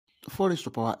4 raised to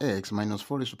the power x minus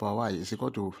 4 raised to the power y is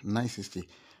equal to 960.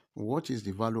 What is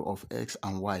the value of x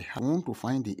and y? I want to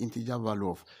find the integer value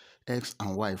of x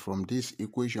and y from this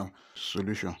equation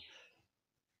solution.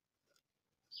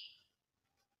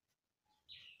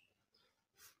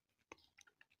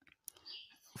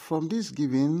 From this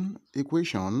given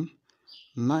equation,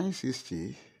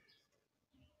 960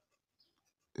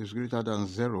 is greater than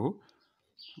 0.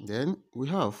 Then we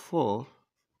have 4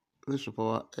 raised to the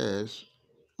power s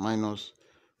minus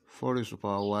 4 raised to the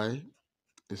power y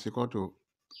is equal to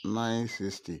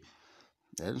 960.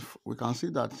 Then we can see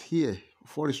that here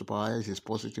 4 raised to the power s is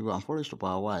positive and 4 raised to the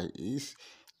power y is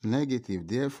negative.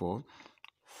 Therefore,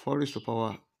 4 raised to the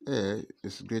power a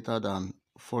is greater than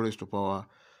 4 raised to the power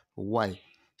y.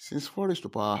 Since 4 raised to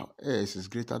the power s is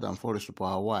greater than 4 raised to the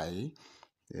power y,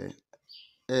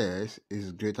 s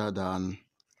is greater than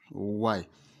y.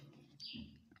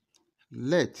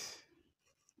 Let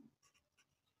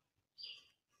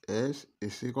s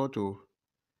is equal to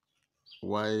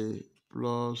y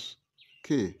plus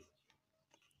k,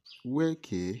 where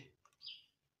k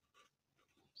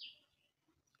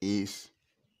is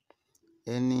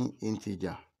any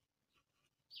integer.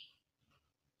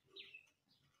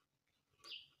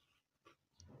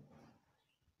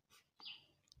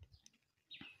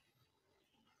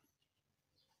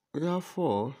 We have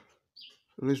 4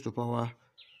 raised to the power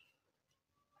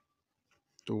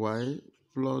to y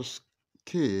plus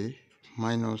k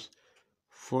minus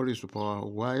 4 raised to the power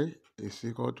y is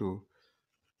equal to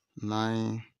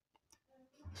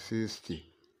 960.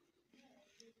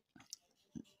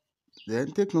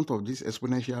 Then take note of this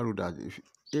exponential rule that if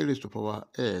a raised to the power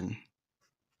n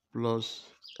plus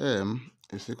m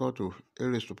is equal to a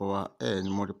raised to the power n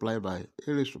multiplied by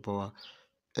a raised to the power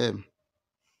m.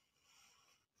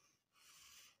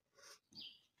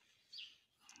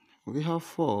 We have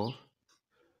 4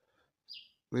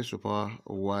 raised to the power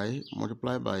y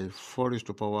multiplied by 4 raised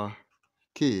to the power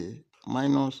k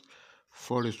minus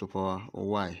 4 raised to the power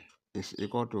y is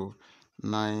equal to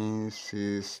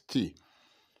 960.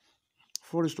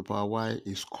 4 raised to the power y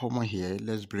is common here.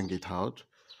 Let's bring it out.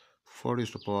 4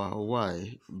 raised to the power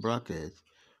y bracket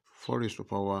 4 raised to the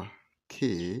power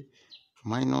k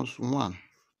minus 1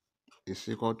 is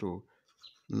equal to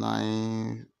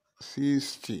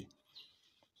 960.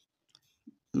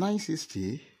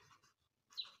 960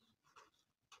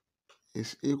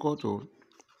 is equal to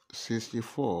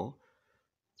 64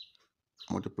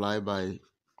 multiplied by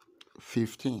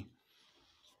 15.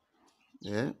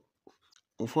 Yeah,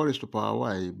 4 raised to the power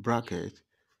y bracket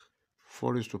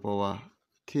 4 raised to the power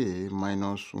k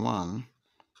minus 1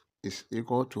 is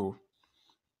equal to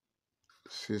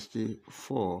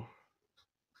 64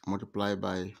 multiplied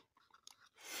by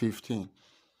 15.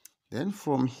 Then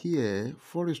from here,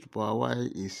 4 raised to the power y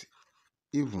is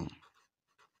even.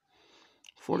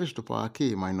 4 raised to the power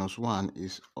k minus 1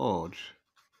 is odd.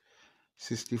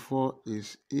 64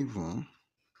 is even.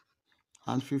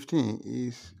 And 15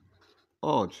 is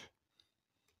odd.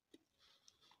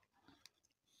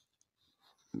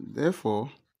 Therefore,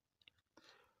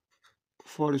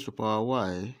 4 raised to the power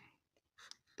y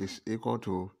is equal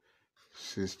to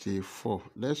 64.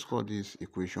 Let's call this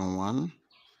equation 1.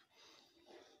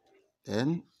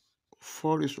 Then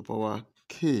 4 raised to the power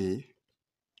k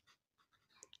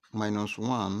minus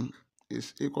 1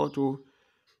 is equal to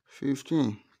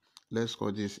 15. Let's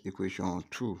call this equation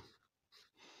 2.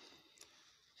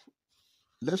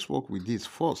 Let's work with this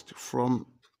first. From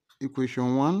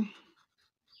equation 1,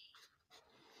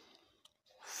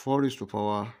 4 raised to the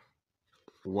power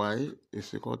y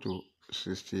is equal to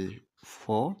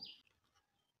 64.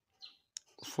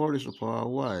 4 raised to the power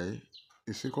y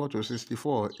is equal to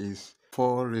 64 is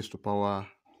 4 raised to the power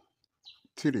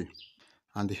 3.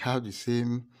 And they have the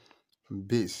same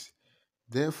base.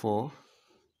 Therefore,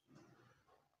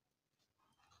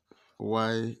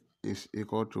 y is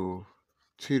equal to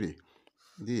 3.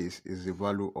 This is the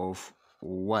value of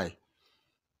y.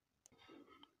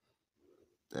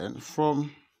 Then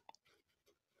from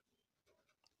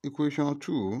equation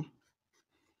 2,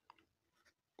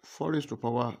 4 raised to the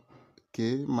power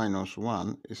k minus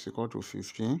 1 is equal to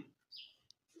 15.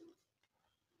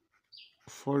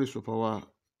 4 raised to the power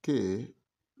k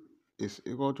is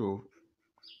equal to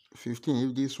 15.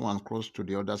 If this one cross to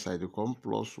the other side, it becomes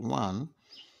plus 1.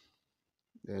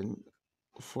 Then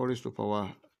 4 raised to the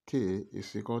power k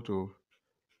is equal to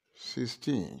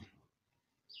 16.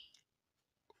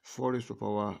 4 raised to the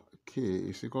power k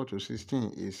is equal to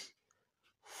 16 is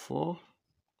 4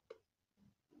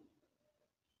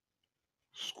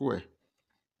 square.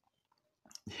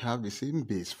 They have the same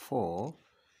base, 4.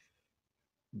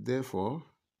 Therefore,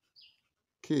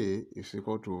 k is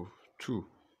equal to 2.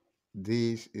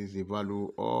 This is the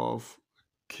value of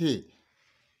k.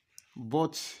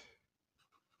 But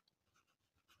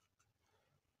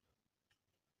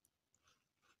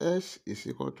s is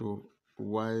equal to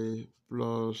y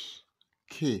plus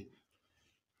k.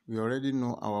 We already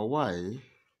know our y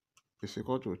is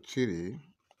equal to 3,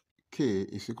 k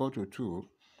is equal to 2,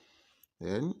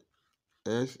 then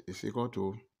s is equal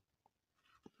to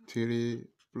 3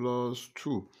 plus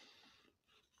 2.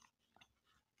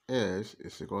 S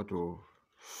is equal to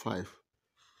 5.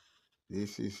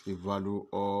 This is the value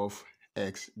of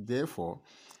x. Therefore,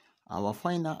 our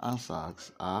final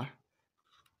answers are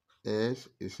s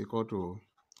is equal to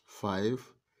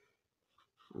 5,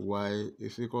 y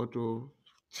is equal to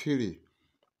 3.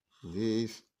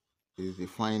 This is the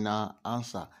final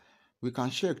answer. We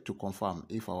can check to confirm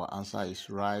if our answer is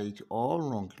right or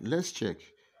wrong. Let's check.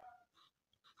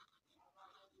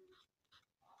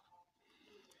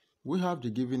 We have the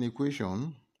given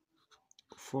equation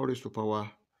 4 raised to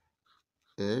power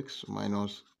x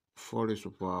minus 4 raised to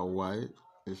power y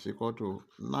is equal to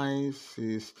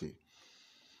 960.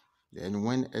 Then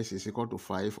when s is equal to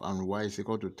 5 and y is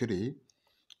equal to 3,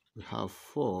 we have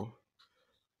 4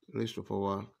 raised to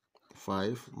power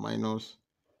 5 minus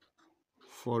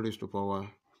 4 raised to power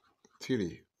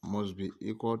 3 must be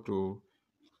equal to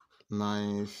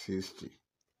 960.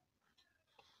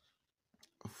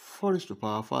 4 raised to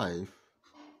power 5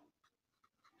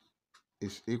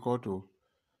 is equal to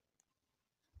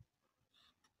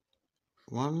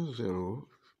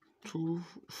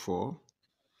 1024.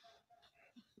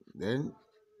 Then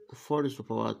 4 raised to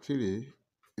power 3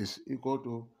 is equal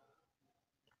to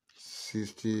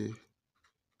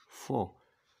 64.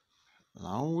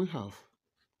 Now we have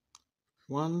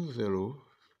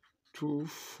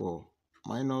 1024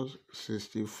 minus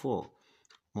 64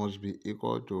 must be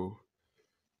equal to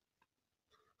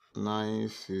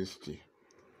 960.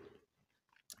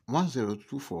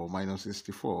 1024 minus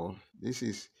 64, this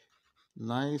is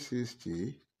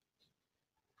 960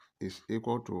 is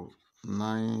equal to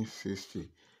 960,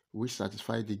 which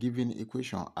satisfies the given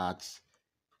equation at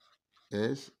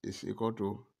s is equal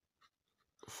to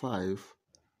 5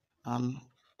 and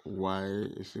y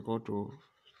is equal to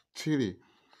 3.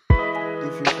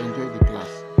 If you enjoyed the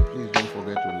class, please don't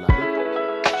forget to like,